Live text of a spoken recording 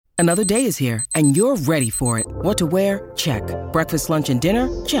Another day is here, and you're ready for it. What to wear? Check. Breakfast, lunch, and dinner?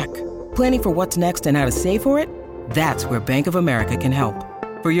 Check. Planning for what's next and how to save for it? That's where Bank of America can help.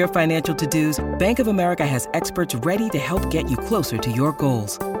 For your financial to-dos, Bank of America has experts ready to help get you closer to your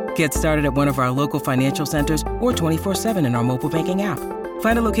goals. Get started at one of our local financial centers or 24/7 in our mobile banking app.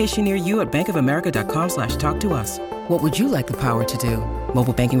 Find a location near you at bankofamerica.com/talktous. What would you like the power to do?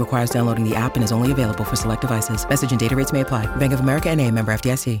 Mobile banking requires downloading the app and is only available for select devices. Message and data rates may apply. Bank of America N.A., member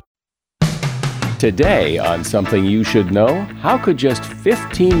FDIC. Today on Something You Should Know, how could just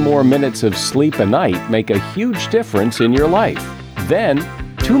 15 more minutes of sleep a night make a huge difference in your life? Then,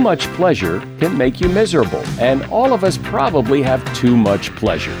 too much pleasure can make you miserable, and all of us probably have too much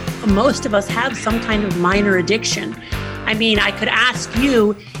pleasure. Most of us have some kind of minor addiction. I mean, I could ask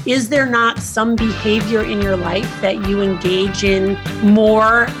you, is there not some behavior in your life that you engage in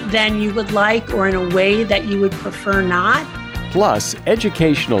more than you would like or in a way that you would prefer not? Plus,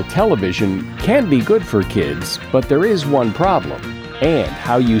 educational television can be good for kids, but there is one problem, and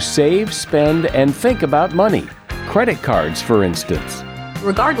how you save, spend, and think about money. Credit cards, for instance.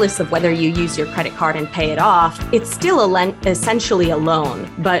 Regardless of whether you use your credit card and pay it off, it's still essentially a loan,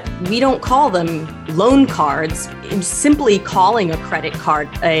 but we don't call them loan cards. Simply calling a credit card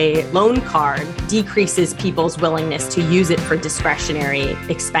a loan card decreases people's willingness to use it for discretionary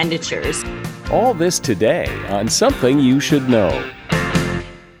expenditures. All this today on Something You Should Know.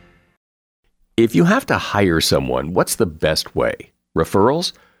 If you have to hire someone, what's the best way?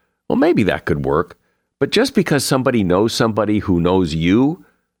 Referrals? Well, maybe that could work. But just because somebody knows somebody who knows you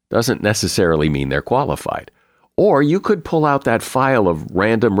doesn't necessarily mean they're qualified. Or you could pull out that file of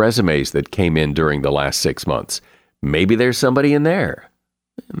random resumes that came in during the last 6 months. Maybe there's somebody in there.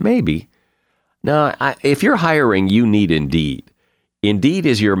 Maybe. Now, if you're hiring, you need Indeed. Indeed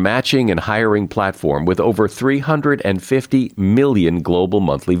is your matching and hiring platform with over 350 million global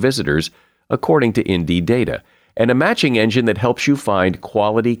monthly visitors, according to Indeed data, and a matching engine that helps you find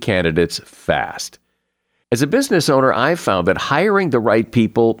quality candidates fast. As a business owner, I've found that hiring the right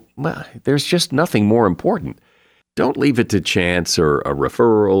people, well, there's just nothing more important. Don't leave it to chance or a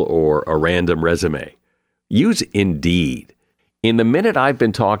referral or a random resume. Use Indeed. In the minute I've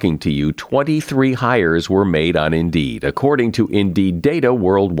been talking to you, 23 hires were made on Indeed, according to Indeed data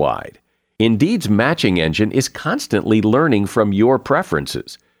worldwide. Indeed's matching engine is constantly learning from your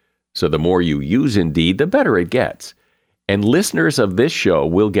preferences. So the more you use Indeed, the better it gets. And listeners of this show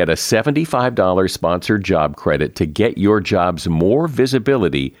will get a $75 sponsored job credit to get your jobs more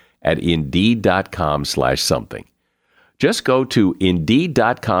visibility at Indeed.com/something. Just go to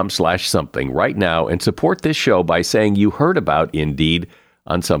Indeed.com/something right now and support this show by saying you heard about Indeed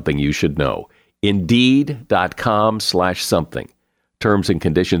on Something You Should Know. Indeed.com/something. Terms and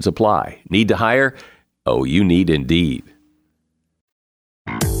conditions apply. Need to hire? Oh, you need Indeed.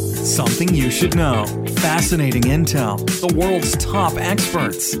 Something you should know. Fascinating intel, the world's top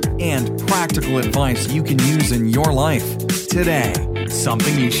experts, and practical advice you can use in your life. Today,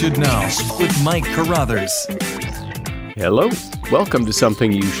 Something You Should Know with Mike Carruthers. Hello. Welcome to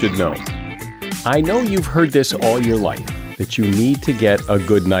Something You Should Know. I know you've heard this all your life, that you need to get a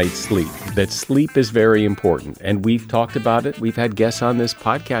good night's sleep, that sleep is very important. And we've talked about it. We've had guests on this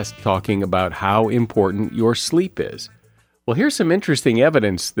podcast talking about how important your sleep is. Well, here's some interesting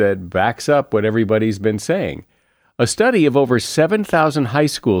evidence that backs up what everybody's been saying. A study of over 7,000 high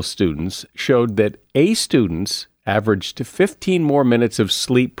school students showed that A students averaged 15 more minutes of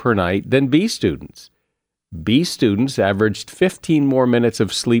sleep per night than B students. B students averaged 15 more minutes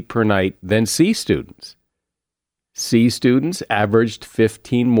of sleep per night than C students. C students averaged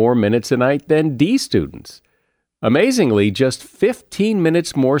 15 more minutes a night than D students. Amazingly, just 15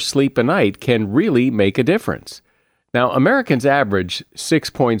 minutes more sleep a night can really make a difference. Now, Americans average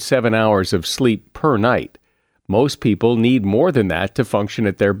 6.7 hours of sleep per night. Most people need more than that to function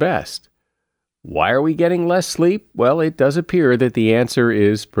at their best. Why are we getting less sleep? Well, it does appear that the answer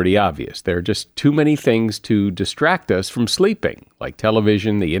is pretty obvious. There are just too many things to distract us from sleeping, like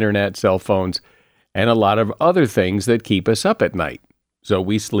television, the internet, cell phones, and a lot of other things that keep us up at night. So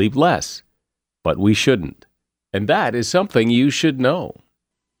we sleep less, but we shouldn't. And that is something you should know.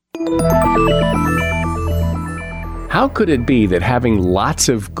 How could it be that having lots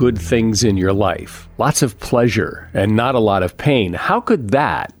of good things in your life, lots of pleasure, and not a lot of pain, how could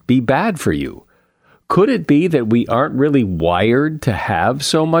that be bad for you? Could it be that we aren't really wired to have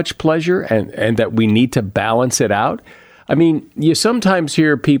so much pleasure and that we need to balance it out? I mean, you sometimes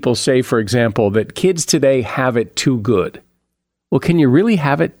hear people say, for example, that kids today have it too good. Well, can you really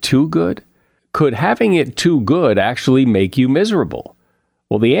have it too good? Could having it too good actually make you miserable?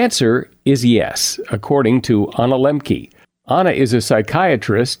 Well, the answer is yes, according to Anna Lembke. Anna is a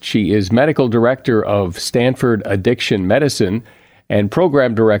psychiatrist. She is medical director of Stanford Addiction Medicine and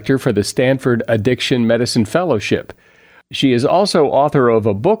program director for the Stanford Addiction Medicine Fellowship. She is also author of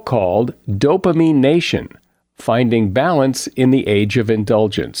a book called Dopamine Nation: Finding Balance in the Age of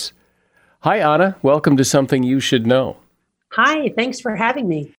Indulgence. Hi, Anna. Welcome to Something You Should Know. Hi, thanks for having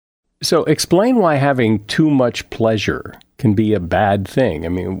me. So explain why having too much pleasure can be a bad thing. I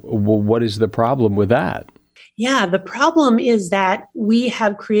mean, what is the problem with that? Yeah, the problem is that we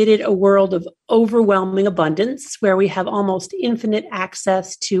have created a world of overwhelming abundance where we have almost infinite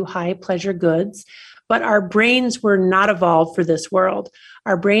access to high pleasure goods, but our brains were not evolved for this world.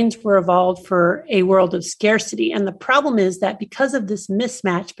 Our brains were evolved for a world of scarcity. And the problem is that because of this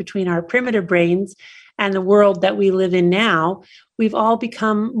mismatch between our primitive brains and the world that we live in now, we've all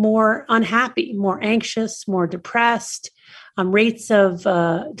become more unhappy, more anxious, more depressed. Rates of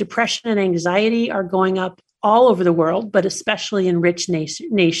depression and anxiety are going up all over the world, but especially in rich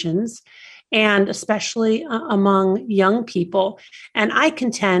nations, and especially among young people. And I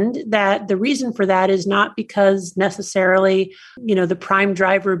contend that the reason for that is not because necessarily, the prime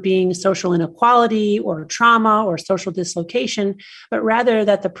driver being social inequality or trauma or social dislocation, but rather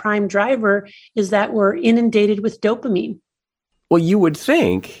that the prime driver is that we're inundated with dopamine. Well, you would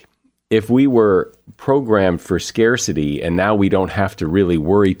think if we were programmed for scarcity and now we don't have to really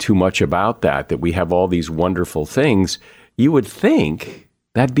worry too much about that we have all these wonderful things, you would think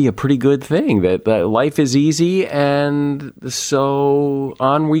that'd be a pretty good thing, that life is easy and so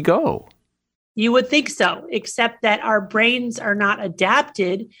on we go. You would think so, except that our brains are not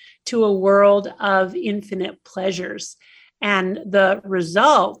adapted to a world of infinite pleasures. And the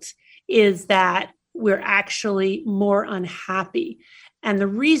result is that we're actually more unhappy. And the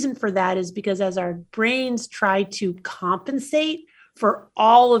reason for that is because as our brains try to compensate for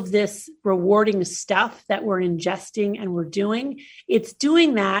all of this rewarding stuff that we're ingesting and we're doing, it's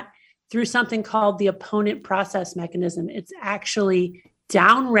doing that through something called the opponent process mechanism. It's actually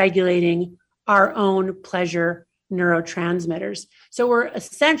downregulating our own pleasure neurotransmitters. So we're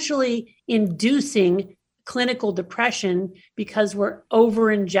essentially inducing clinical depression because we're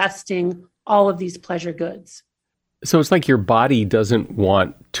over-ingesting all of these pleasure goods. So it's like your body doesn't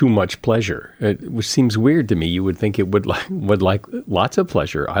want too much pleasure, which seems weird to me. You would think it would like lots of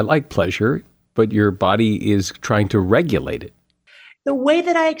pleasure. I like pleasure, but your body is trying to regulate it. The way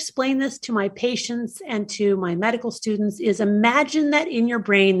that I explain this to my patients and to my medical students is imagine that in your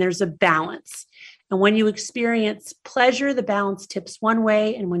brain there's a balance. And when you experience pleasure, the balance tips one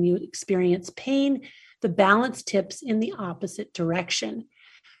way. And when you experience pain, the balance tips in the opposite direction.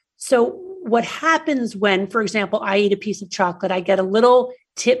 So what happens when, for example, I eat a piece of chocolate, I get a little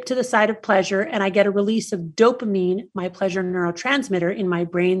tip to the side of pleasure and I get a release of dopamine, my pleasure neurotransmitter, in my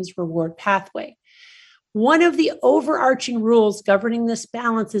brain's reward pathway. One of the overarching rules governing this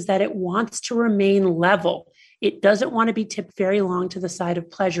balance is that it wants to remain level. It doesn't want to be tipped very long to the side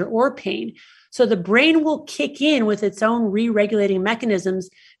of pleasure or pain. So the brain will kick in with its own re-regulating mechanisms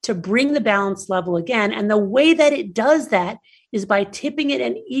to bring the balance level again. And the way that it does that is by tipping it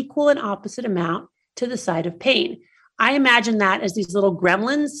an equal and opposite amount to the side of pain. I imagine that as these little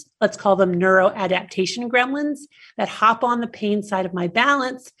gremlins, let's call them neuroadaptation gremlins, that hop on the pain side of my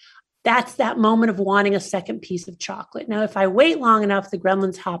balance. That's that moment of wanting a second piece of chocolate. Now, if I wait long enough, the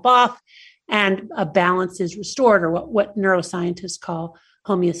gremlins hop off and a balance is restored, or what neuroscientists call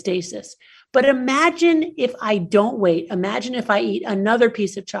homeostasis. But imagine if I don't wait. Imagine if I eat another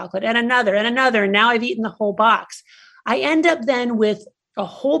piece of chocolate and another, and now I've eaten the whole box. I end up then with a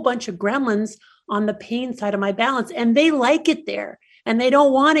whole bunch of gremlins on the pain side of my balance, and they like it there and they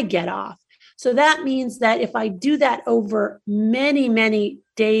don't want to get off. So that means that if I do that over many, many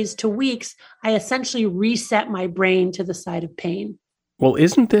days to weeks, I essentially reset my brain to the side of pain. Well,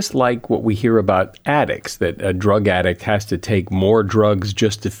 isn't this like what we hear about addicts, that a drug addict has to take more drugs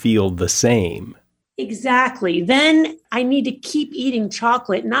just to feel the same? Exactly. Then I need to keep eating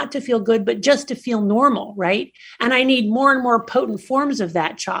chocolate, not to feel good, but just to feel normal, right? And I need more and more potent forms of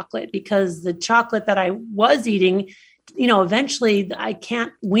that chocolate because the chocolate that I was eating, eventually I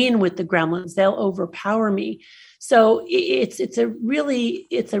can't win with the gremlins. They'll overpower me. So it's a really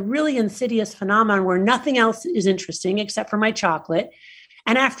insidious phenomenon where nothing else is interesting except for my chocolate.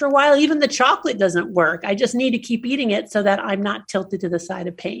 And after a while, even the chocolate doesn't work. I just need to keep eating it so that I'm not tilted to the side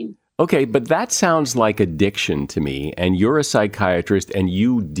of pain. Okay, but that sounds like addiction to me, and you're a psychiatrist and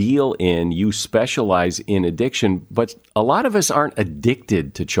you specialize in addiction, but a lot of us aren't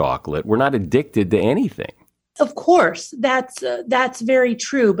addicted to chocolate. We're not addicted to anything. Of course, that's very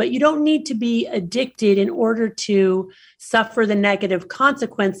true, but you don't need to be addicted in order to suffer the negative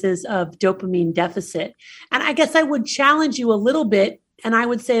consequences of dopamine deficit. And I guess I would challenge you a little bit. And I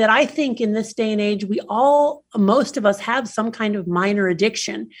would say that I think in this day and age, most of us have some kind of minor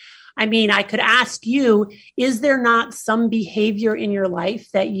addiction. I mean, I could ask you, is there not some behavior in your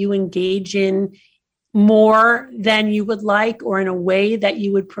life that you engage in more than you would like, or in a way that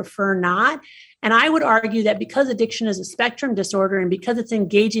you would prefer not? And I would argue that because addiction is a spectrum disorder, and because it's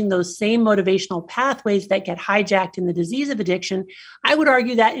engaging those same motivational pathways that get hijacked in the disease of addiction, I would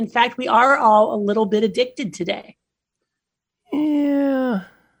argue that, in fact, we are all a little bit addicted today. Yeah.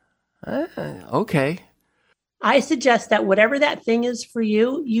 Okay. I suggest that whatever that thing is for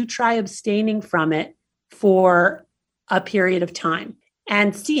you, you try abstaining from it for a period of time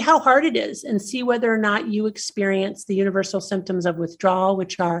and see how hard it is, and see whether or not you experience the universal symptoms of withdrawal,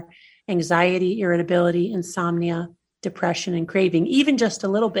 which are anxiety, irritability, insomnia, depression, and craving, even just a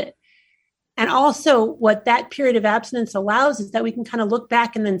little bit. And also what that period of abstinence allows is that we can kind of look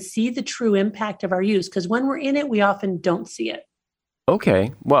back and then see the true impact of our use, because when we're in it, we often don't see it.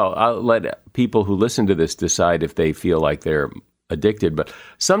 Okay. Well, I'll let people who listen to this decide if they feel like they're addicted. But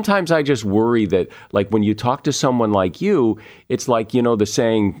sometimes I just worry that, like, when you talk to someone like you, it's like, you know, the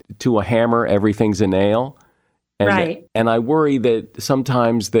saying, to a hammer, everything's a nail. And, right. And I worry that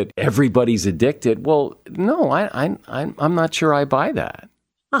sometimes that everybody's addicted. Well, no, I'm not sure I buy that.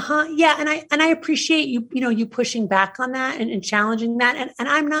 Yeah. And I appreciate you pushing back on that and challenging that. And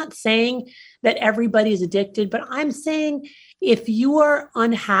I'm not saying that everybody's addicted, but I'm saying if you are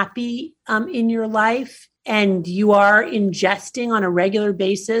unhappy in your life and you are ingesting on a regular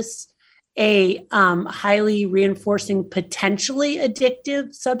basis a highly reinforcing, potentially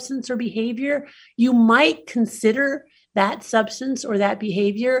addictive substance or behavior, you might consider that substance or that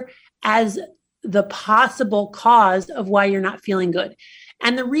behavior as the possible cause of why you're not feeling good.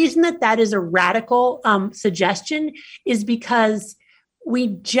 And the reason that is a radical suggestion is because we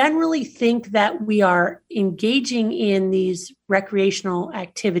generally think that we are engaging in these recreational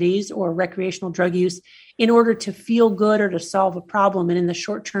activities or recreational drug use in order to feel good or to solve a problem. And in the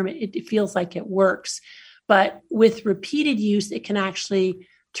short term, it feels like it works. But with repeated use, it can actually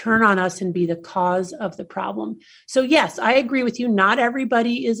turn on us and be the cause of the problem. So yes, I agree with you. Not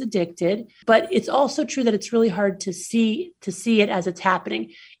everybody is addicted, but it's also true that it's really hard to see it as it's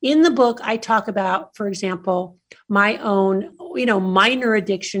happening. In the book, I talk about, for example, my own, minor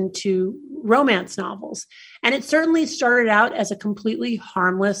addiction to romance novels. And it certainly started out as a completely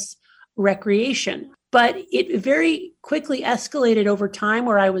harmless recreation, but it very quickly escalated over time,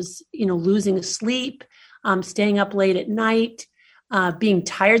 where I was, losing sleep, staying up late at night, being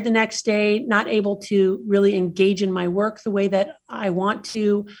tired the next day, not able to really engage in my work the way that I want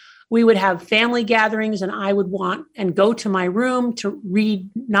to. We would have family gatherings and I would want and go to my room to read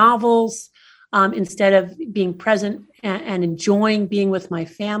novels instead of being present and enjoying being with my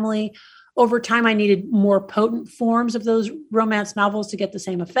family. Over time, I needed more potent forms of those romance novels to get the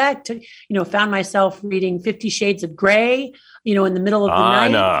same effect. Found myself reading 50 Shades of Grey, in the middle of the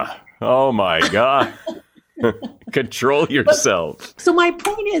night. Oh my God. Control yourself. So my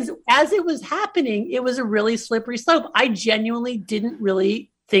point is, as it was happening, it was a really slippery slope. I genuinely didn't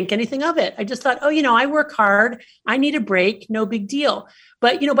really think anything of it. I just thought, I work hard. I need a break. No big deal.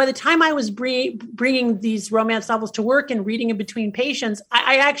 But, by the time I was bringing these romance novels to work and reading in between patients,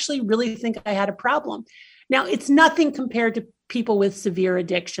 I actually really think I had a problem. Now, it's nothing compared to people with severe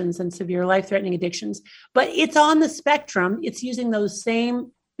addictions and severe life-threatening addictions, but it's on the spectrum. It's using those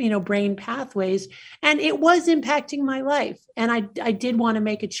same brain pathways. And it was impacting my life. And I did want to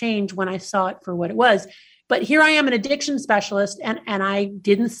make a change when I saw it for what it was. But here I am, an addiction specialist, and I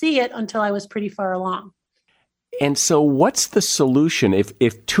didn't see it until I was pretty far along. And so what's the solution?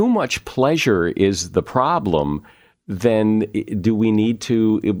 If too much pleasure is the problem, then do we need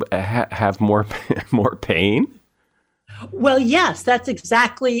to have more pain? Well, yes, that's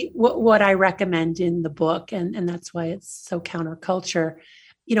exactly what I recommend in the book. And that's why it's so counterculture.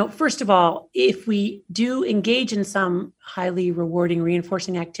 First of all, if we do engage in some highly rewarding,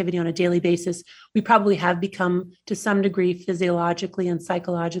 reinforcing activity on a daily basis, we probably have become, to some degree, physiologically and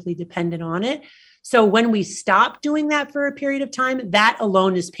psychologically dependent on it. So when we stop doing that for a period of time, that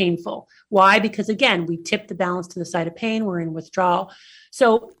alone is painful. Why? Because again, we tip the balance to the side of pain. We're in withdrawal.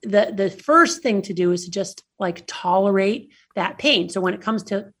 So the first thing to do is to just tolerate that pain. So when it comes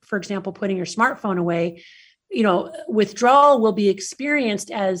to, for example, putting your smartphone away, withdrawal will be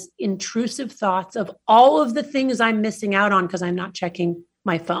experienced as intrusive thoughts of all of the things I'm missing out on because I'm not checking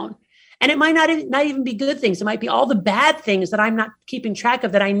my phone. And it might not even be good things. It might be all the bad things that I'm not keeping track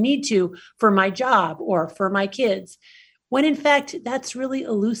of that I need to for my job or for my kids. When in fact, that's really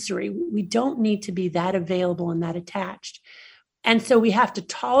illusory. We don't need to be that available and that attached. And so we have to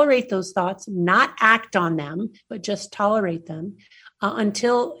tolerate those thoughts, not act on them, but just tolerate them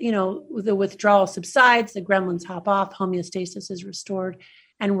until, the withdrawal subsides, the gremlins hop off, homeostasis is restored,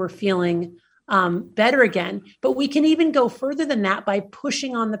 and we're feeling better again. But we can even go further than that by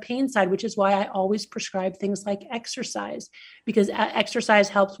pushing on the pain side, which is why I always prescribe things like exercise, because exercise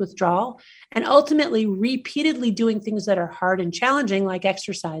helps withdrawal. And ultimately, repeatedly doing things that are hard and challenging, like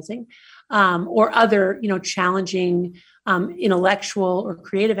exercising, or other, challenging intellectual or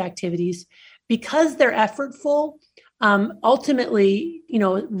creative activities, because they're effortful, ultimately,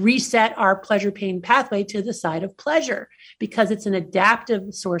 reset our pleasure-pain pathway to the side of pleasure, because it's an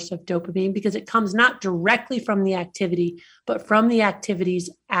adaptive source of dopamine, because it comes not directly from the activity, but from the activity's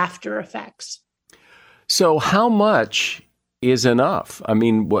after effects. So how much is enough? I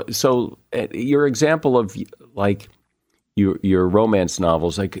mean, so your example of like your romance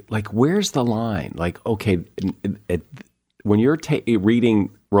novels, like where's the line? Like, okay, when you're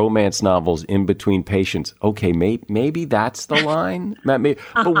reading romance novels in between patients, okay, maybe that's the line.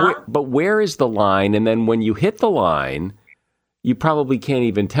 But where is the line? And then when you hit the line, you probably can't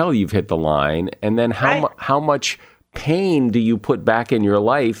even tell you've hit the line. And then how much pain do you put back in your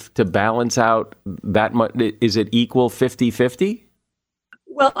life to balance out that much? Is it equal 50-50?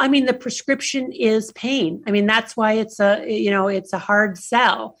 Well, I mean, the prescription is pain. I mean, that's why it's a hard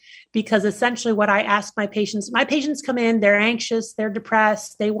sell, because essentially what I ask my patients come in, they're anxious, they're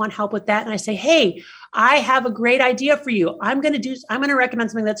depressed, they want help with that. And I say, hey, I have a great idea for you. I'm going to recommend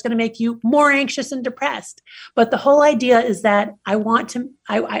something that's going to make you more anxious and depressed. But the whole idea is that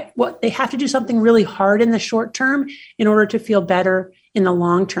they have to do something really hard in the short term in order to feel better in the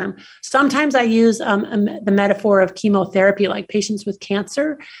long term. Sometimes I use the metaphor of chemotherapy, like patients with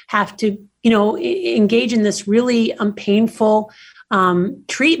cancer have to, engage in this really painful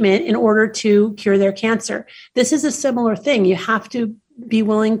treatment in order to cure their cancer. This is a similar thing. You have to be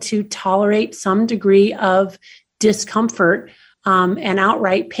willing to tolerate some degree of discomfort and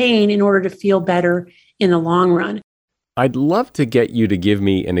outright pain in order to feel better in the long run. I'd love to get you to give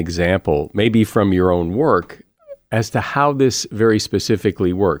me an example, maybe from your own work, as to how this very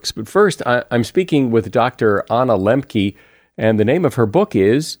specifically works. But first, I'm speaking with Dr. Anna Lembke, and the name of her book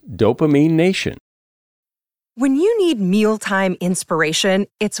is Dopamine Nation. When you need mealtime inspiration,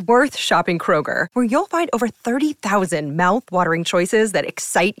 it's worth shopping Kroger, where you'll find over 30,000 mouth-watering choices that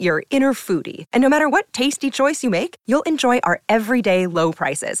excite your inner foodie. And no matter what tasty choice you make, you'll enjoy our everyday low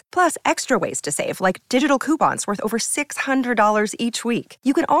prices, plus extra ways to save, like digital coupons worth over $600 each week.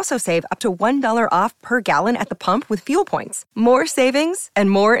 You can also save up to $1 off per gallon at the pump with fuel points. More savings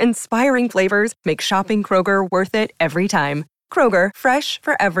and more inspiring flavors make shopping Kroger worth it every time. Kroger, fresh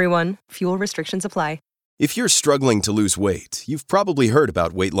for everyone. Fuel restrictions apply. If you're struggling to lose weight, you've probably heard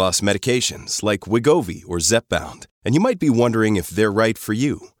about weight loss medications like Wegovy or Zepbound, and you might be wondering if they're right for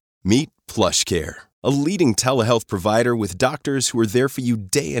you. Meet PlushCare, a leading telehealth provider with doctors who are there for you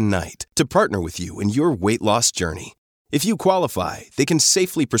day and night to partner with you in your weight loss journey. If you qualify, they can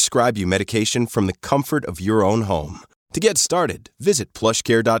safely prescribe you medication from the comfort of your own home. To get started, visit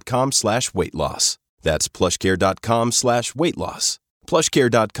plushcare.com/weightloss. That's plushcare.com/weightloss.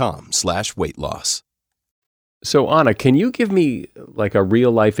 plushcare.com/weightloss. So, Anna, can you give me like a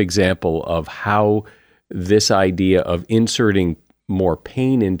real life example of how this idea of inserting more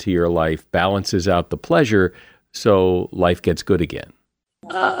pain into your life balances out the pleasure so life gets good again?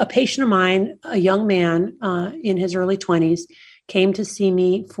 A patient of mine, a young man in his early 20s, came to see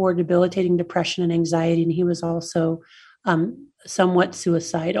me for debilitating depression and anxiety, and he was also somewhat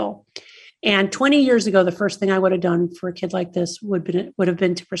suicidal. And 20 years ago, the first thing I would have done for a kid like this would have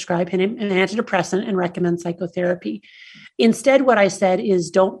been to prescribe him an antidepressant and recommend psychotherapy. Instead, what I said is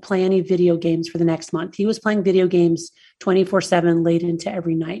don't play any video games for the next month. He was playing video games 24/7 late into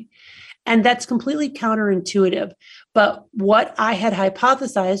every night. And that's completely counterintuitive. But what I had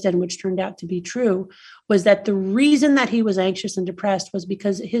hypothesized, and which turned out to be true, was that the reason that he was anxious and depressed was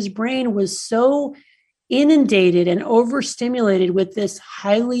because his brain was so inundated and overstimulated with this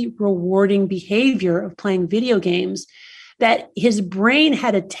highly rewarding behavior of playing video games that his brain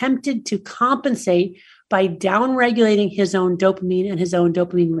had attempted to compensate by downregulating his own dopamine and his own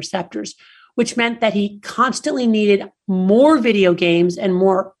dopamine receptors, which meant that he constantly needed more video games and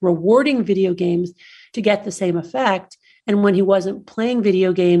more rewarding video games to get the same effect. And when he wasn't playing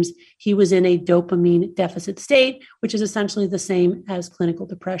video games, he was in a dopamine deficit state, which is essentially the same as clinical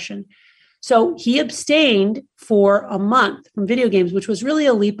depression. So he abstained for a month from video games, which was really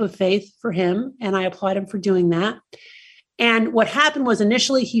a leap of faith for him. And I applaud him for doing that. And what happened was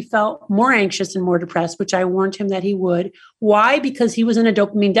initially he felt more anxious and more depressed, which I warned him that he would. Why? Because he was in a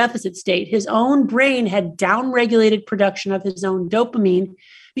dopamine deficit state. His own brain had downregulated production of his own dopamine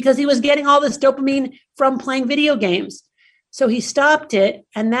because he was getting all this dopamine from playing video games. So he stopped it,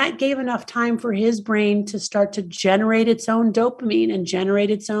 and that gave enough time for his brain to start to generate its own dopamine and generate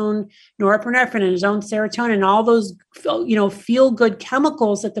its own norepinephrine and his own serotonin and all those, feel-good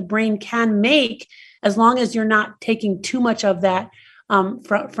chemicals that the brain can make as long as you're not taking too much of that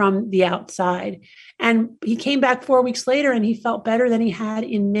from the outside. And he came back 4 weeks later, and he felt better than he had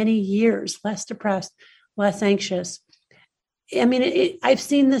in many years, less depressed, less anxious. I mean, I've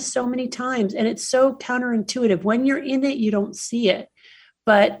seen this so many times, and it's so counterintuitive. When you're in it, you don't see it.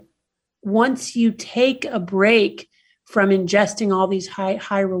 But once you take a break from ingesting all these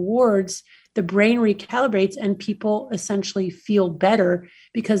high rewards, the brain recalibrates and people essentially feel better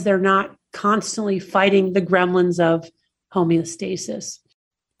because they're not constantly fighting the gremlins of homeostasis.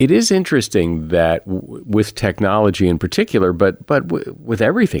 It is interesting that with technology in particular, but with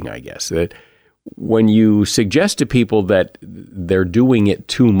everything, I guess, that when you suggest to people that they're doing it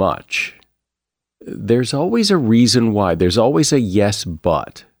too much, there's always a reason why. There's always a yes,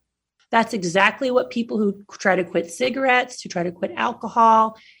 but. That's exactly what people who try to quit cigarettes, who try to quit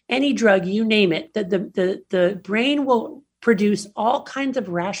alcohol, any drug, you name it, the brain will produce all kinds of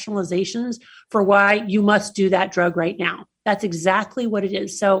rationalizations for why you must do that drug right now. That's exactly what it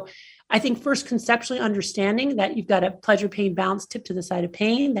is. So I think first conceptually understanding that you've got a pleasure pain balance tip to the side of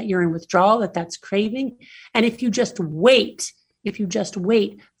pain, that you're in withdrawal, that's craving. And if you just wait,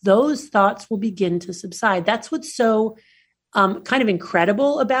 those thoughts will begin to subside. That's what's so kind of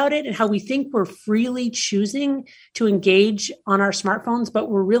incredible about it, and how we think we're freely choosing to engage on our smartphones, but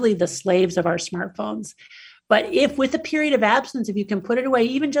we're really the slaves of our smartphones. But if with a period of absence, if you can put it away,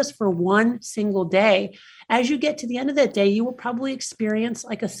 even just for one single day, as you get to the end of that day, you will probably experience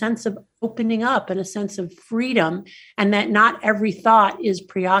like a sense of opening up and a sense of freedom, and that not every thought is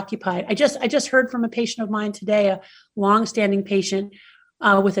preoccupied. I just heard from a patient of mine today, a longstanding patient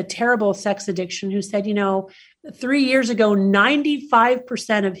with a terrible sex addiction, who said, 3 years ago,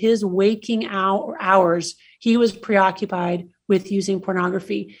 95% of his waking hours, he was preoccupied with using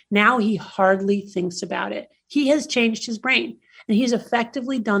pornography. Now he hardly thinks about it. He has changed his brain, and he's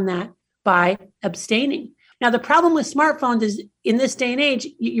effectively done that by abstaining. Now, the problem with smartphones is in this day and age,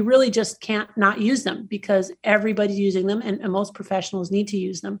 you really just can't not use them because everybody's using them, and most professionals need to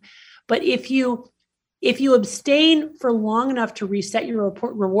use them. But if you abstain for long enough to reset your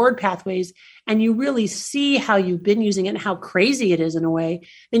reward pathways, and you really see how you've been using it and how crazy it is in a way,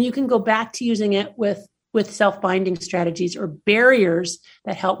 then you can go back to using it with self-binding strategies or barriers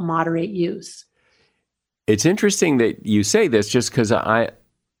that help moderate use. It's interesting that you say this, just because I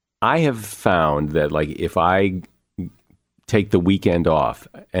have found that, like, if I take the weekend off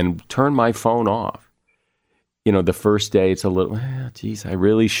and turn my phone off, the first day it's a little, I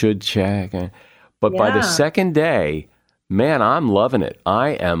really should check. But by the second day, man, I'm loving it. I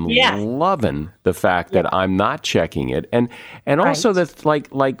am loving the fact that I'm not checking it. And also that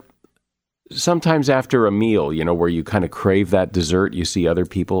like sometimes after a meal, where you kind of crave that dessert, you see other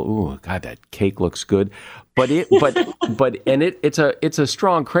people, ooh, God, that cake looks good. But it's a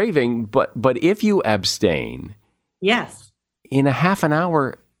strong craving, but if you abstain, in a half an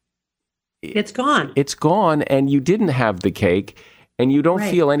hour, it's gone. It's gone, and you didn't have the cake, and you don't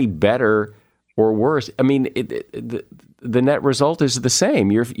feel any better or worse. I mean, the net result is the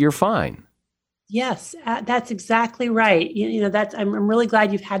same. You're fine. Yes, that's exactly right. I'm really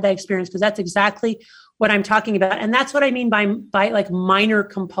glad you've had that experience, because that's exactly what I'm talking about. And that's what I mean by like minor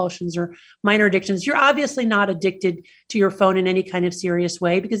compulsions or minor addictions. You're obviously not addicted to your phone in any kind of serious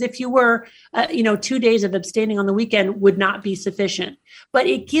way, because if you were, 2 days of abstaining on the weekend would not be sufficient. But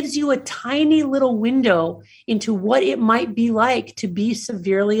it gives you a tiny little window into what it might be like to be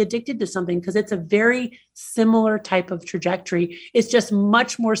severely addicted to something, because it's a very similar type of trajectory. It's just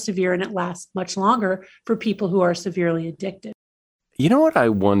much more severe, and it lasts much longer for people who are severely addicted. You know what I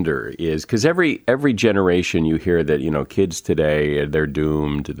wonder is, because every generation you hear that, kids today, they're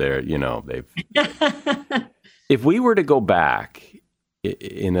doomed. They've. If we were to go back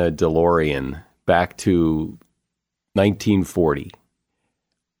in a DeLorean back to 1940,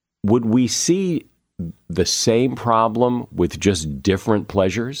 would we see the same problem with just different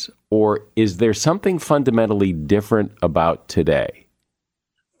pleasures? Or is there something fundamentally different about today?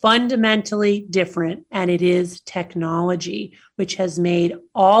 Fundamentally different, and it is technology, which has made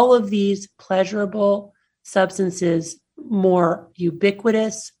all of these pleasurable substances more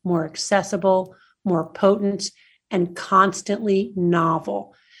ubiquitous, more accessible, more potent, and constantly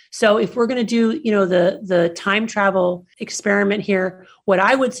novel. So if we're going to do, the time travel experiment here, what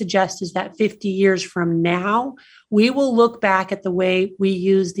I would suggest is that 50 years from now, we will look back at the way we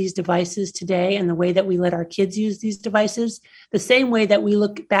use these devices today and the way that we let our kids use these devices, the same way that we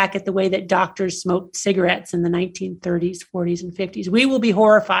look back at the way that doctors smoked cigarettes in the 1930s, 40s, and 50s. We will be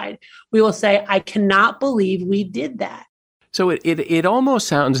horrified. We will say, I cannot believe we did that. So it almost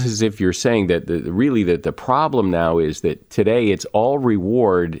sounds as if you're saying that the problem now is that today it's all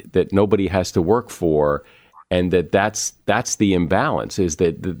reward that nobody has to work for, and that's the imbalance, is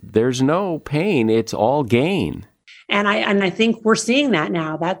that there's no pain, it's all gain. And I think we're seeing that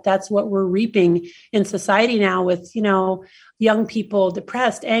now. That's what we're reaping in society now with, young people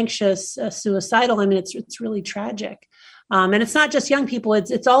depressed, anxious, suicidal. I mean, it's really tragic. And it's not just young people,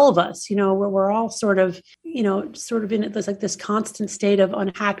 it's all of us, we're all sort of in this constant state of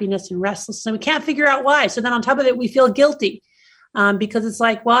unhappiness and restlessness. And we can't figure out why. So then on top of it, we feel guilty because it's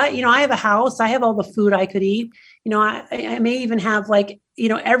like, well, I have a house, I have all the food I could eat. I may even have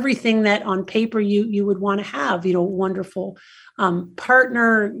everything that on paper you would want to have, wonderful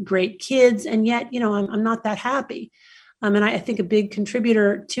partner, great kids. And yet, I'm not that happy. And I think a big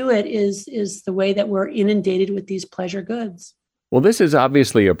contributor to it is the way that we're inundated with these pleasure goods. Well, this is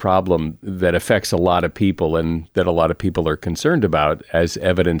obviously a problem that affects a lot of people and that a lot of people are concerned about, as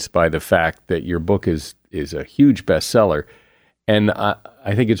evidenced by the fact that your book is a huge bestseller. And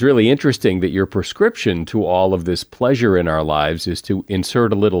I think it's really interesting that your prescription to all of this pleasure in our lives is to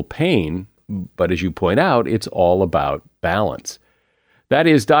insert a little pain. But as you point out, it's all about balance. That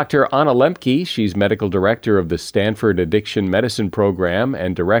is Dr. Anna Lembke. She's medical director of the Stanford Addiction Medicine Program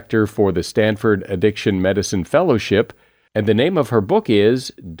and director for the Stanford Addiction Medicine Fellowship. And the name of her book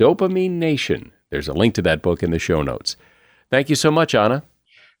is Dopamine Nation. There's a link to that book in the show notes. Thank you so much, Anna.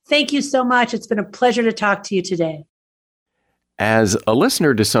 Thank you so much. It's been a pleasure to talk to you today. As a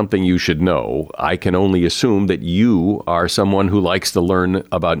listener to Something You Should Know, I can only assume that you are someone who likes to learn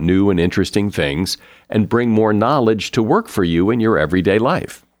about new and interesting things and bring more knowledge to work for you in your everyday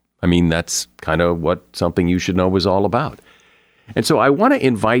life. I mean, that's kind of what Something You Should Know is all about. And so I want to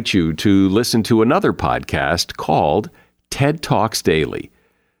invite you to listen to another podcast called TED Talks Daily.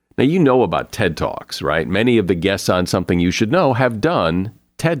 Now, you know about TED Talks, right? Many of the guests on Something You Should Know have done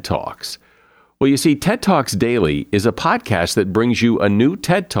TED Talks. Well, you see, TED Talks Daily is a podcast that brings you a new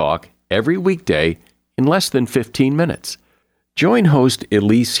TED Talk every weekday in less than 15 minutes. Join host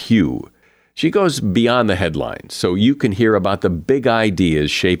Elise Hu. She goes beyond the headlines so you can hear about the big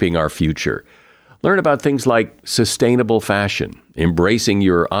ideas shaping our future. Learn about things like sustainable fashion, embracing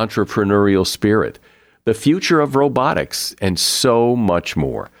your entrepreneurial spirit, the future of robotics, and so much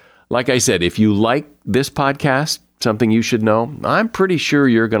more. Like I said, if you like this podcast, Something You Should Know, I'm pretty sure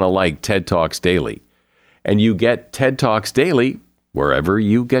you're going to like TED Talks Daily. And you get TED Talks Daily wherever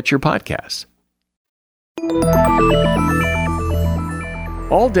you get your podcasts.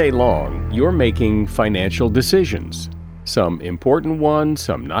 All day long, you're making financial decisions. Some important ones,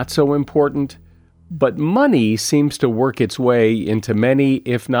 some not so important. But money seems to work its way into many,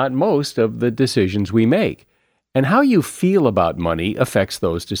 if not most, of the decisions we make. And how you feel about money affects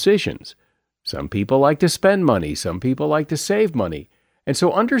those decisions. Some people like to spend money. Some people like to save money. And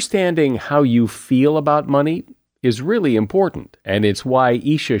so understanding how you feel about money is really important. And it's why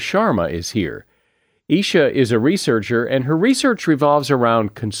Isha Sharma is here. Isha is a researcher, and her research revolves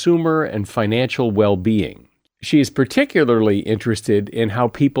around consumer and financial well-being. She is particularly interested in how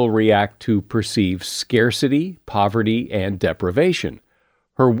people react to perceived scarcity, poverty, and deprivation.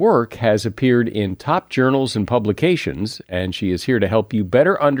 Her work has appeared in top journals and publications, and she is here to help you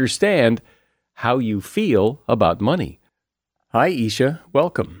better understand how you feel about money. Hi, Isha.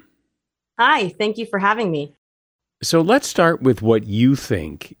 Welcome. Hi. Thank you for having me. So let's start with what you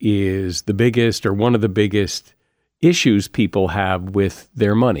think is the biggest or one of the biggest issues people have with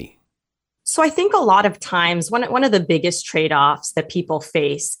their money. So I think a lot of times one of the biggest trade-offs that people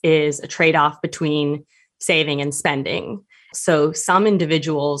face is a trade-off between saving and spending. So some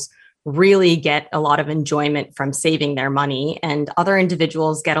individuals really get a lot of enjoyment from saving their money, and other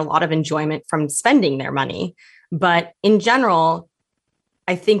individuals get a lot of enjoyment from spending their money. But in general,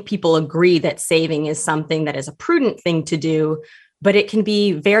 I think people agree that saving is something that is a prudent thing to do, but it can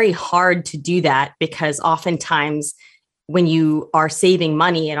be very hard to do that because oftentimes when you are saving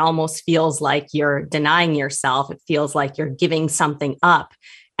money, it almost feels like you're denying yourself. It feels like you're giving something up,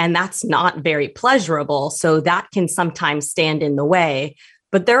 and that's not very pleasurable. So that can sometimes stand in the way.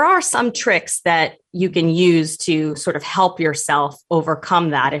 But there are some tricks that you can use to sort of help yourself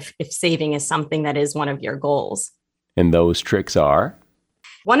overcome that if saving is something that is one of your goals. And those tricks are?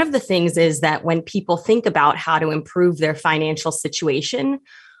 One of the things is that when people think about how to improve their financial situation,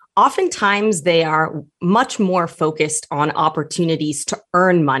 oftentimes they are much more focused on opportunities to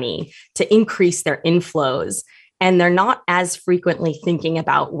earn money, to increase their inflows, and they're not as frequently thinking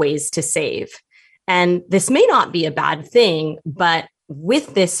about ways to save. And this may not be a bad thing, but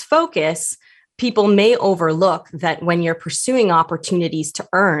with this focus, people may overlook that when you're pursuing opportunities to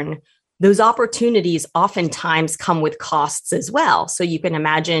earn, those opportunities oftentimes come with costs as well. So you can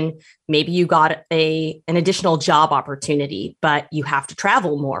imagine maybe you got an additional job opportunity, but you have to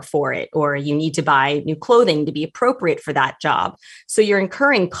travel more for it, or you need to buy new clothing to be appropriate for that job. So you're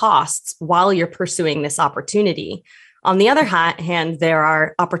incurring costs while you're pursuing this opportunity. On the other hand, there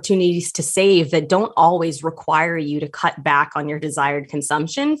are opportunities to save that don't always require you to cut back on your desired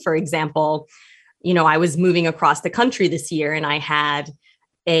consumption. For example, I was moving across the country this year and I had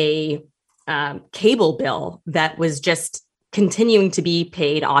a cable bill that was just continuing to be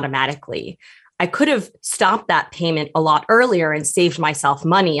paid automatically. I could have stopped that payment a lot earlier and saved myself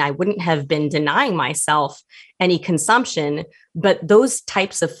money. I wouldn't have been denying myself any consumption, but those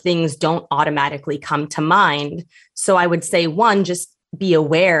types of things don't automatically come to mind. So I would say, one, just be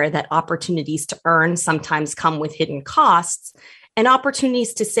aware that opportunities to earn sometimes come with hidden costs, and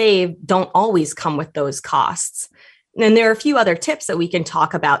opportunities to save don't always come with those costs. And there are a few other tips that we can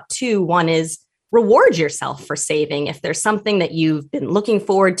talk about too. One is reward yourself for saving. If there's something that you've been looking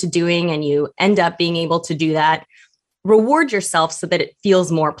forward to doing and you end up being able to do that, reward yourself so that it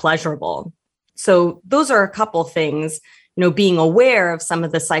feels more pleasurable. So those are a couple things, being aware of some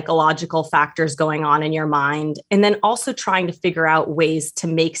of the psychological factors going on in your mind, and then also trying to figure out ways to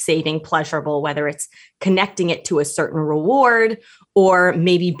make saving pleasurable, whether it's connecting it to a certain reward or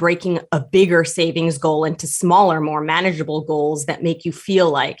maybe breaking a bigger savings goal into smaller, more manageable goals that make you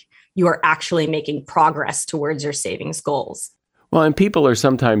feel like you are actually making progress towards your savings goals. Well, and people are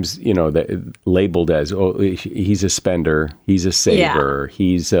sometimes, labeled as, oh, he's a spender, he's a saver,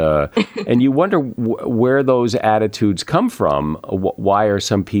 he's and you wonder where those attitudes come from. Why are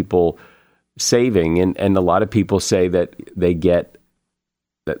some people saving? And a lot of people say that they get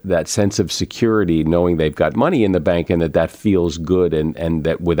that sense of security knowing they've got money in the bank and that feels good, and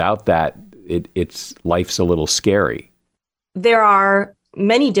that without that, it's life's a little scary. There are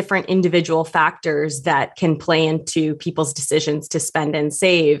many different individual factors that can play into people's decisions to spend and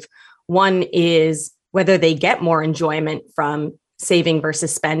save. One is whether they get more enjoyment from saving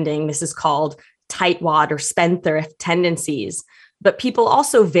versus spending. This is called tightwad or spendthrift tendencies. But people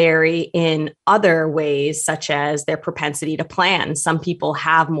also vary in other ways, such as their propensity to plan. Some people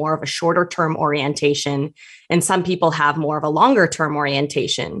have more of a shorter term orientation, and some people have more of a longer term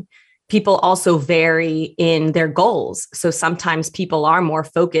orientation. People also vary in their goals. So sometimes people are more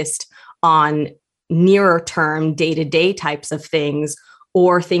focused on nearer term, day-to-day types of things,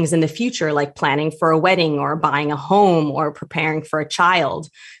 or things in the future, like planning for a wedding or buying a home or preparing for a child.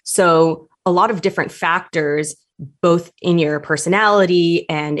 So a lot of different factors, both in your personality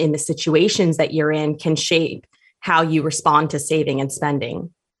and in the situations that you're in, can shape how you respond to saving and spending.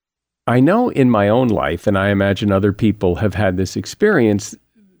 I know in my own life, and I imagine other people have had this experience,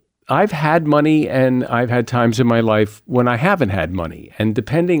 I've had money and I've had times in my life when I haven't had money. And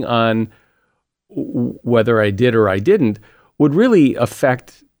depending on whether I did or I didn't, would really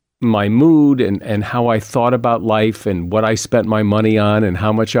affect my mood and how I thought about life and what I spent my money on and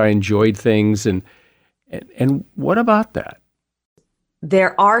how much I enjoyed things. And what about that?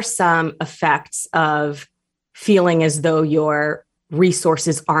 There are some effects of feeling as though your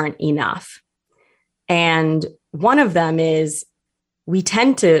resources aren't enough. And one of them is we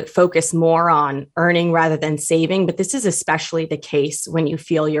tend to focus more on earning rather than saving, but this is especially the case when you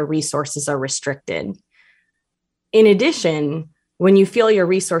feel your resources are restricted. In addition, when you feel your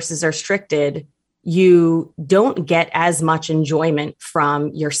resources are restricted, you don't get as much enjoyment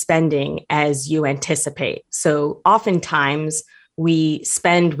from your spending as you anticipate. So oftentimes we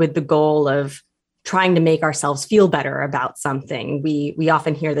spend with the goal of trying to make ourselves feel better about something. We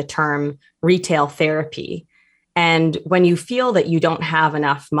often hear the term retail therapy. And when you feel that you don't have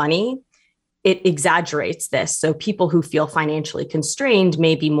enough money, it exaggerates this. So people who feel financially constrained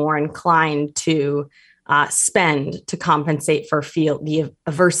may be more inclined to spend to compensate for the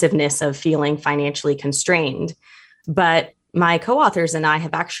aversiveness of feeling financially constrained. But my co-authors and I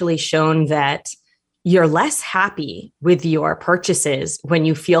have actually shown that you're less happy with your purchases when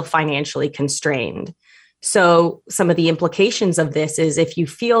you feel financially constrained. So some of the implications of this is if you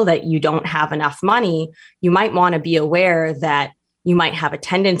feel that you don't have enough money, you might want to be aware that you might have a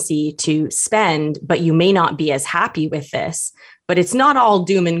tendency to spend, but you may not be as happy with this. But it's not all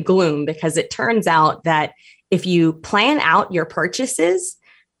doom and gloom, because it turns out that if you plan out your purchases,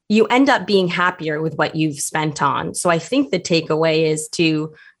 you end up being happier with what you've spent on. So I think the takeaway is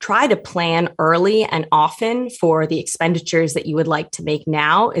to try to plan early and often for the expenditures that you would like to make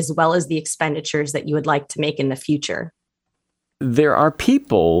now, as well as the expenditures that you would like to make in the future. There are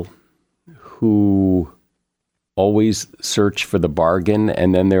people who always search for the bargain,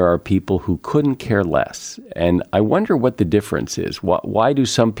 and then there are people who couldn't care less. And I wonder what the difference is. Why do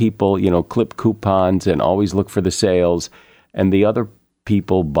some people, clip coupons and always look for the sales, and the other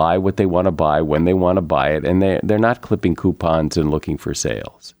people buy what they want to buy when they want to buy it, and they're not clipping coupons and looking for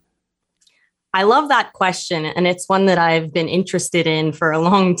sales? I love that question, and it's one that I've been interested in for a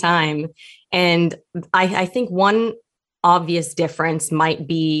long time. And I think one obvious difference might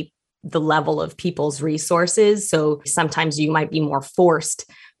be the level of people's resources. So sometimes you might be more forced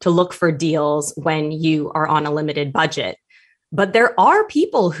to look for deals when you are on a limited budget. But there are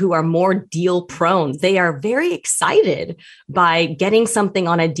people who are more deal prone. They are very excited by getting something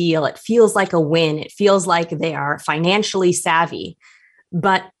on a deal. It feels like a win. It feels like they are financially savvy.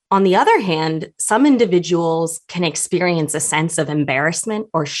 But on the other hand, some individuals can experience a sense of embarrassment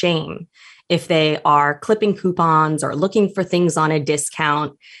or shame if they are clipping coupons or looking for things on a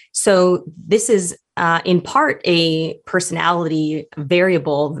discount. So this is in part a personality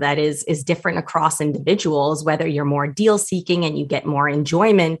variable that is different across individuals, whether you're more deal seeking and you get more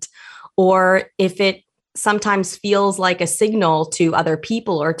enjoyment, or if it sometimes feels like a signal to other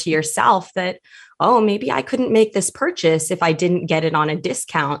people or to yourself that, oh, maybe I couldn't make this purchase if I didn't get it on a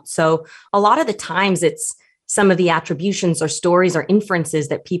discount. So a lot of the times it's some of the attributions or stories or inferences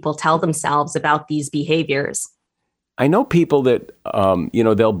that people tell themselves about these behaviors. I know people that,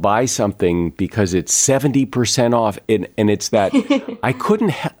 they'll buy something because it's 70% off, and it's that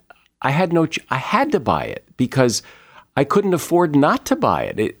I had to buy it because I couldn't afford not to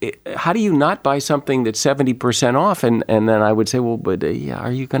buy it. How do you not buy something that's 70% off? And then I would say, well, but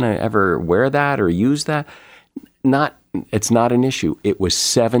are you going to ever wear that or use that? It's not an issue. It was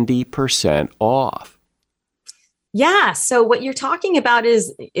 70% off. Yeah. So what you're talking about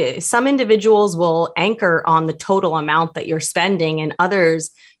is some individuals will anchor on the total amount that you're spending, and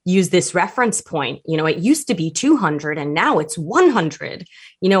others use this reference point. It used to be 200 and now it's 100.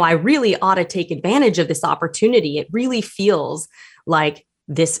 I really ought to take advantage of this opportunity. It really feels like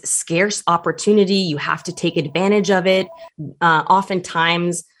this scarce opportunity. You have to take advantage of it.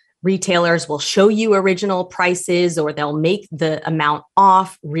 Oftentimes, retailers will show you original prices, or they'll make the amount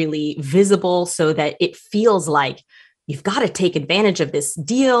off really visible so that it feels like you've got to take advantage of this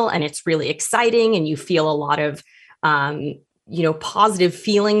deal and it's really exciting and you feel a lot of positive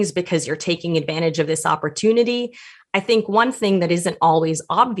feelings because you're taking advantage of this opportunity. I think one thing that isn't always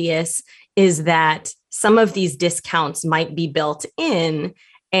obvious is that some of these discounts might be built in.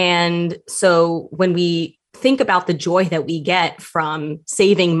 And so when we think about the joy that we get from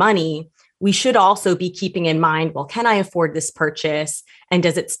saving money, we should also be keeping in mind, well, can I afford this purchase? And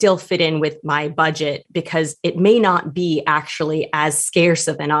does it still fit in with my budget? Because it may not be actually as scarce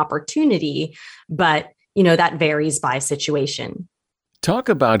of an opportunity, but that varies by situation. Talk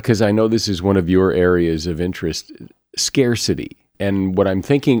about, because I know this is one of your areas of interest, scarcity. And what I'm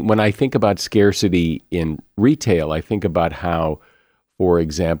thinking, when I think about scarcity in retail, I think about how, for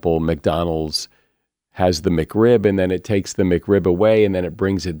example, McDonald's has the McRib, and then it takes the McRib away, and then it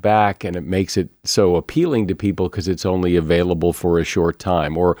brings it back, and it makes it so appealing to people because it's only available for a short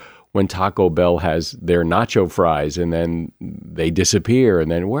time. Or when Taco Bell has their nacho fries, and then they disappear, and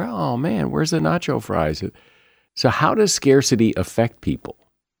then, where's the nacho fries? So how does scarcity affect people?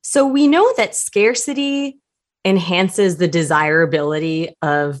 So we know that scarcity enhances the desirability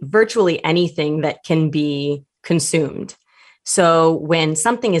of virtually anything that can be consumed. So when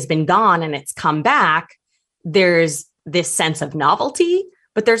something has been gone and it's come back, there's this sense of novelty,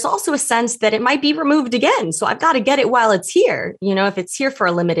 but there's also a sense that it might be removed again. So I've got to get it while it's here. If it's here for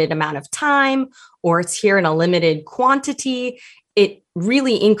a limited amount of time or it's here in a limited quantity, it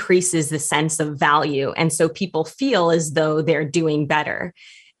really increases the sense of value. And so people feel as though they're doing better.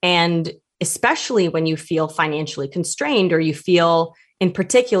 And especially when you feel financially constrained, or you feel in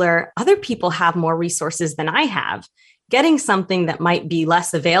particular, other people have more resources than I have. Getting something that might be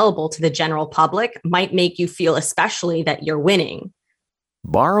less available to the general public might make you feel especially that you're winning.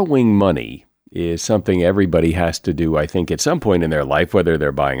 Borrowing money is something everybody has to do, I think, at some point in their life, whether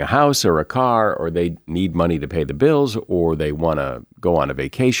they're buying a house or a car, or they need money to pay the bills, or they want to go on a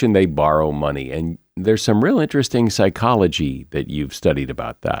vacation, they borrow money. And there's some real interesting psychology that you've studied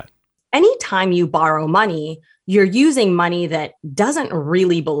about that. Anytime you borrow money, you're using money that doesn't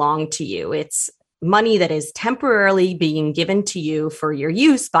really belong to you. It's money that is temporarily being given to you for your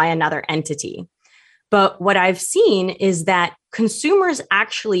use by another entity. But what I've seen is that consumers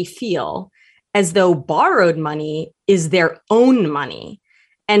actually feel as though borrowed money is their own money.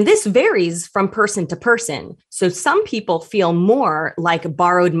 And this varies from person to person. So some people feel more like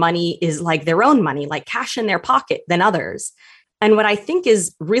borrowed money is like their own money, like cash in their pocket, than others. And what I think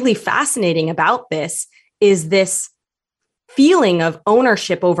is really fascinating about this is this feeling of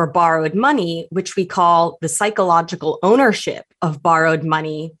ownership over borrowed money, which we call the psychological ownership of borrowed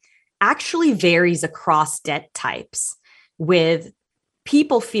money, actually varies across debt types, with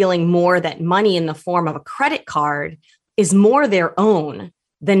people feeling more that money in the form of a credit card is more their own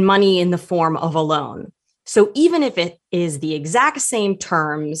than money in the form of a loan. So even if it is the exact same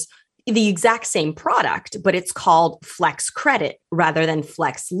terms, the exact same product, but it's called Flex Credit rather than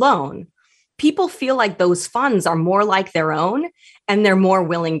Flex Loan, people feel like those funds are more like their own and they're more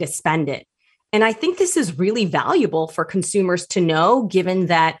willing to spend it. And I think this is really valuable for consumers to know, given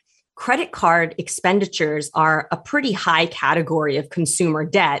that credit card expenditures are a pretty high category of consumer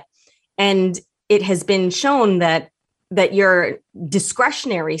debt. And it has been shown that your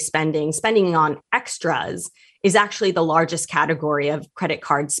discretionary spending on extras, is actually the largest category of credit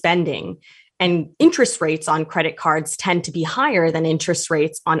card spending. And interest rates on credit cards tend to be higher than interest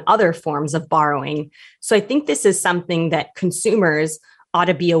rates on other forms of borrowing. So I think this is something that consumers ought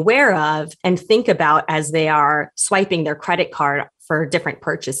to be aware of and think about as they are swiping their credit card for different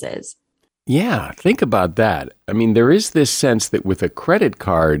purchases. Yeah, think about that. I mean, there is this sense that with a credit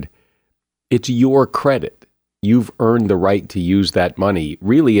card, it's your credit. You've earned the right to use that money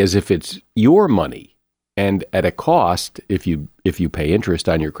really as if it's your money. And at a cost, if you pay interest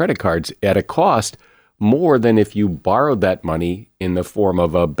on your credit cards, at a cost more than if you borrowed that money in the form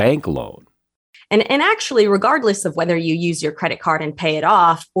of a bank loan. And actually, regardless of whether you use your credit card and pay it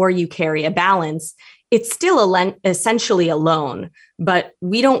off or you carry a balance, it's still essentially a loan. But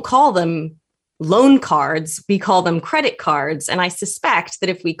we don't call them loan cards, we call them credit cards. And I suspect that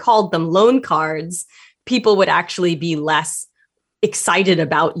if we called them loan cards, people would actually be less excited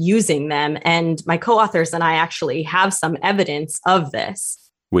about using them. And my co-authors and I actually have some evidence of this.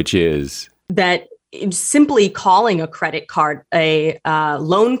 Which is? That simply calling a credit card a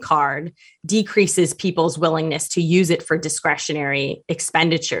loan card decreases people's willingness to use it for discretionary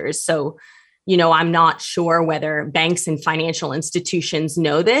expenditures. So, I'm not sure whether banks and financial institutions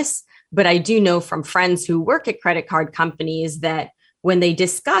know this, but I do know from friends who work at credit card companies that when they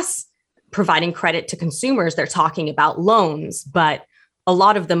discuss providing credit to consumers, they're talking about loans, but a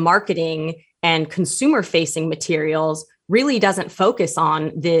lot of the marketing and consumer-facing materials really doesn't focus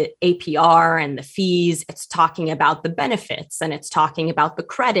on the APR and the fees. It's talking about the benefits and it's talking about the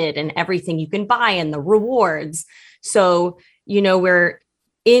credit and everything you can buy and the rewards. So, we're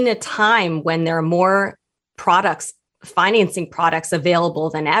in a time when there are more financing products available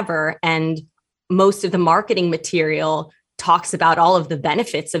than ever. And most of the marketing material talks about all of the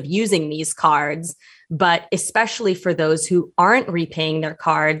benefits of using these cards, but especially for those who aren't repaying their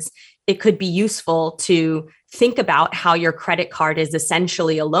cards, it could be useful to think about how your credit card is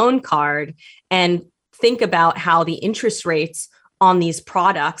essentially a loan card and think about how the interest rates on these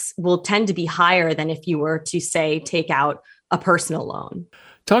products will tend to be higher than if you were to, say, take out a personal loan.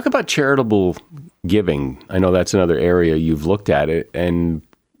 Talk about charitable giving. I know that's another area you've looked at it, and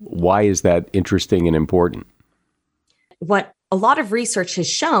why is that interesting and important? What a lot of research has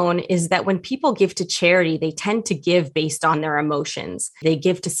shown is that when people give to charity, they tend to give based on their emotions. They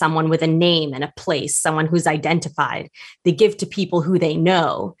give to someone with a name and a place, someone who's identified. They give to people who they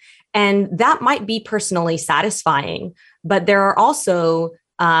know. And that might be personally satisfying, but there are also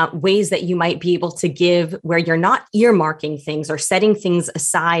ways that you might be able to give where you're not earmarking things or setting things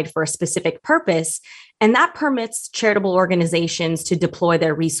aside for a specific purpose. And that permits charitable organizations to deploy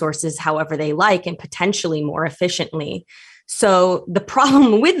their resources however they like and potentially more efficiently. So the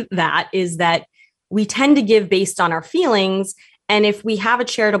problem with that is that we tend to give based on our feelings. And if we have a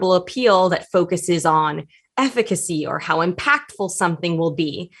charitable appeal that focuses on efficacy or how impactful something will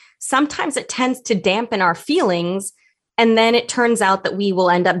be, sometimes it tends to dampen our feelings. And then it turns out that we will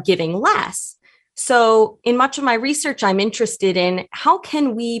end up giving less. So in much of my research, I'm interested in how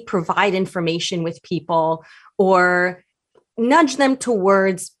can we provide information with people or nudge them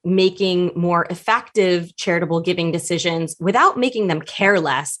towards making more effective charitable giving decisions without making them care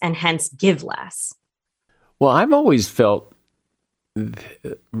less and hence give less. Well, I've always felt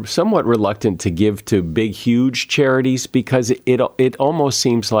somewhat reluctant to give to big, huge charities because it almost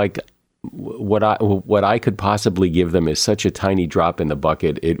seems like what I could possibly give them is such a tiny drop in the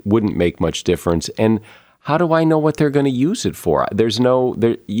bucket. It wouldn't make much difference. And how do I know what they're going to use it for?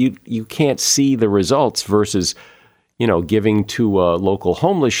 You can't see the results versus, giving to a local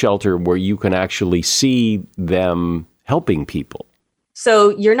homeless shelter where you can actually see them helping people. So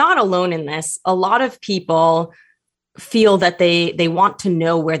you're not alone in this. A lot of people feel that they want to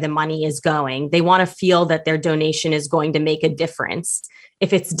know where the money is going. They want to feel that their donation is going to make a difference.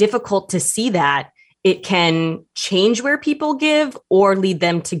 If it's difficult to see that, it can change where people give or lead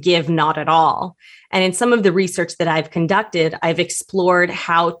them to give not at all. And in some of the research that I've conducted, I've explored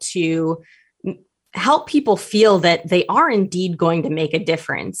how to help people feel that they are indeed going to make a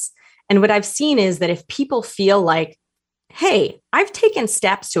difference. And what I've seen is that if people feel like, hey, I've taken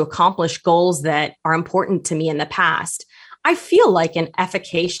steps to accomplish goals that are important to me in the past, I feel like an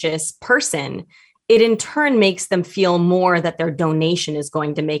efficacious person, it in turn makes them feel more that their donation is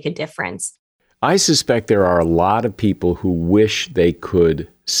going to make a difference. I suspect there are a lot of people who wish they could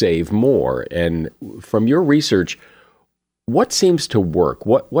save more. And from your research, what seems to work?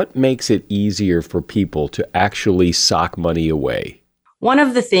 What makes it easier for people to actually sock money away? One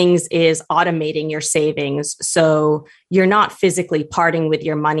of the things is automating your savings, so you're not physically parting with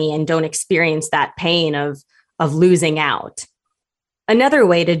your money and don't experience that pain of losing out. Another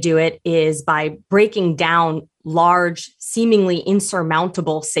way to do it is by breaking down large, seemingly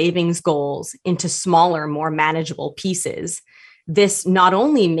insurmountable savings goals into smaller, more manageable pieces. This not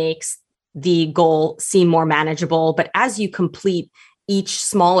only makes the goal seem more manageable, but as you complete each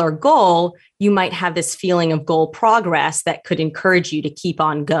smaller goal, you might have this feeling of goal progress that could encourage you to keep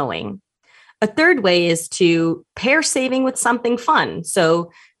on going. A third way is to pair saving with something fun.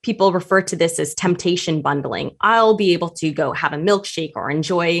 So people refer to this as temptation bundling. I'll be able to go have a milkshake or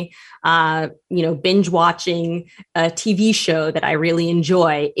enjoy, binge watching a TV show that I really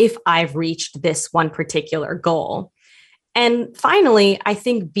enjoy if I've reached this one particular goal. And finally, I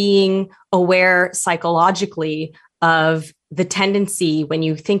think being aware psychologically of the tendency when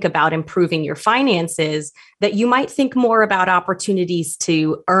you think about improving your finances, that you might think more about opportunities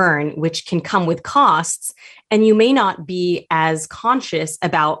to earn, which can come with costs, and you may not be as conscious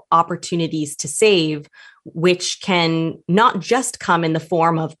about opportunities to save, which can not just come in the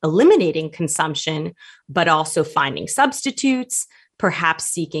form of eliminating consumption, but also finding substitutes, perhaps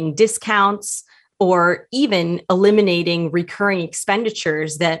seeking discounts, or even eliminating recurring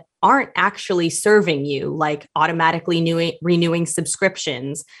expenditures that aren't actually serving you, like automatically renewing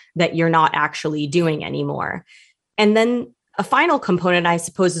subscriptions that you're not actually doing anymore. And then a final component, I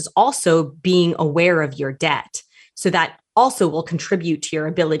suppose, is also being aware of your debt. So that also will contribute to your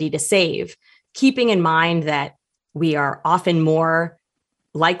ability to save, keeping in mind that we are often more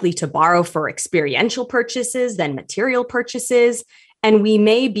likely to borrow for experiential purchases than material purchases. And we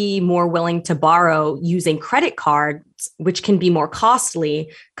may be more willing to borrow using credit cards, which can be more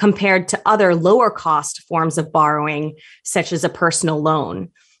costly compared to other lower cost forms of borrowing, such as a personal loan.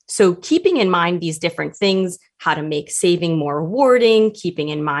 So keeping in mind these different things, how to make saving more rewarding, keeping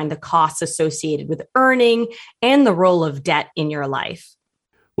in mind the costs associated with earning, and the role of debt in your life.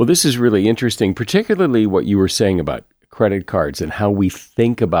 Well, this is really interesting, particularly what you were saying about credit cards and how we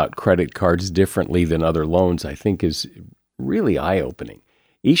think about credit cards differently than other loans, I think is really eye-opening.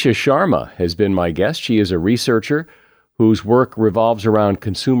 Isha Sharma has been my guest. She is a researcher whose work revolves around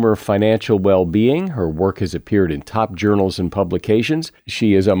consumer financial well-being. Her work has appeared in top journals and publications.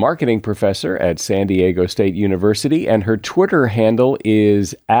 She is a marketing professor at San Diego State University, and her Twitter handle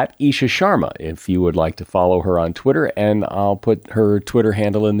is @Isha Sharma, if you would like to follow her on Twitter, and I'll put her Twitter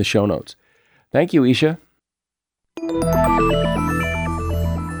handle in the show notes. Thank you, Isha.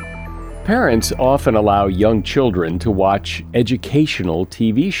 Parents often allow young children to watch educational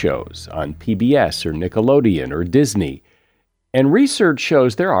TV shows on PBS or Nickelodeon or Disney. And research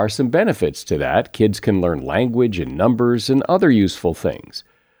shows there are some benefits to that. Kids can learn language and numbers and other useful things.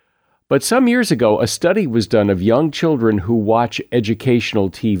 But some years ago, a study was done of young children who watch educational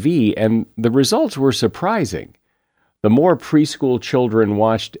TV, and the results were surprising. The more preschool children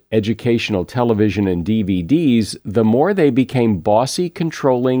watched educational television and DVDs, the more they became bossy,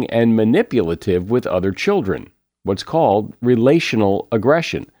 controlling, and manipulative with other children, what's called relational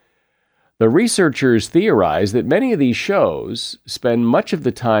aggression. The researchers theorize that many of these shows spend much of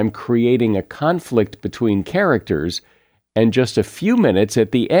the time creating a conflict between characters and just a few minutes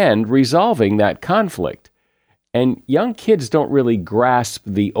at the end resolving that conflict. And young kids don't really grasp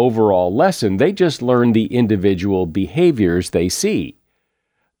the overall lesson. They just learn the individual behaviors they see.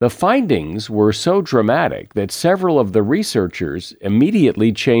 The findings were so dramatic that several of the researchers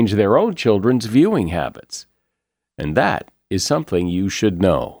immediately changed their own children's viewing habits. And that is something you should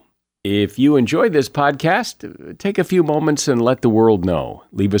know. If you enjoyed this podcast, take a few moments and let the world know.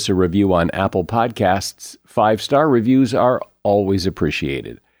 Leave us a review on Apple Podcasts. 5-star reviews are always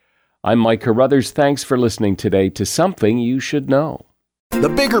appreciated. I'm Mike Carruthers. Thanks for listening today to Something You Should Know. The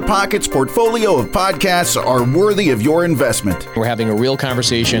Bigger Pockets portfolio of podcasts are worthy of your investment. We're having a real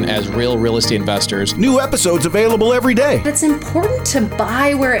conversation as real estate investors. New episodes available every day. It's important to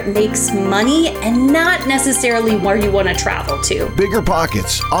buy where it makes money and not necessarily where you want to travel to. Bigger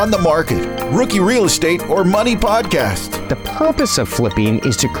Pockets, On the Market, Rookie Real Estate, or Money Podcast. The purpose of flipping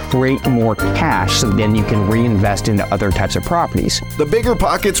is to create more cash so then you can reinvest into other types of properties. The Bigger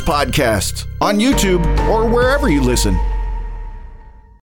Pockets Podcast on YouTube or wherever you listen.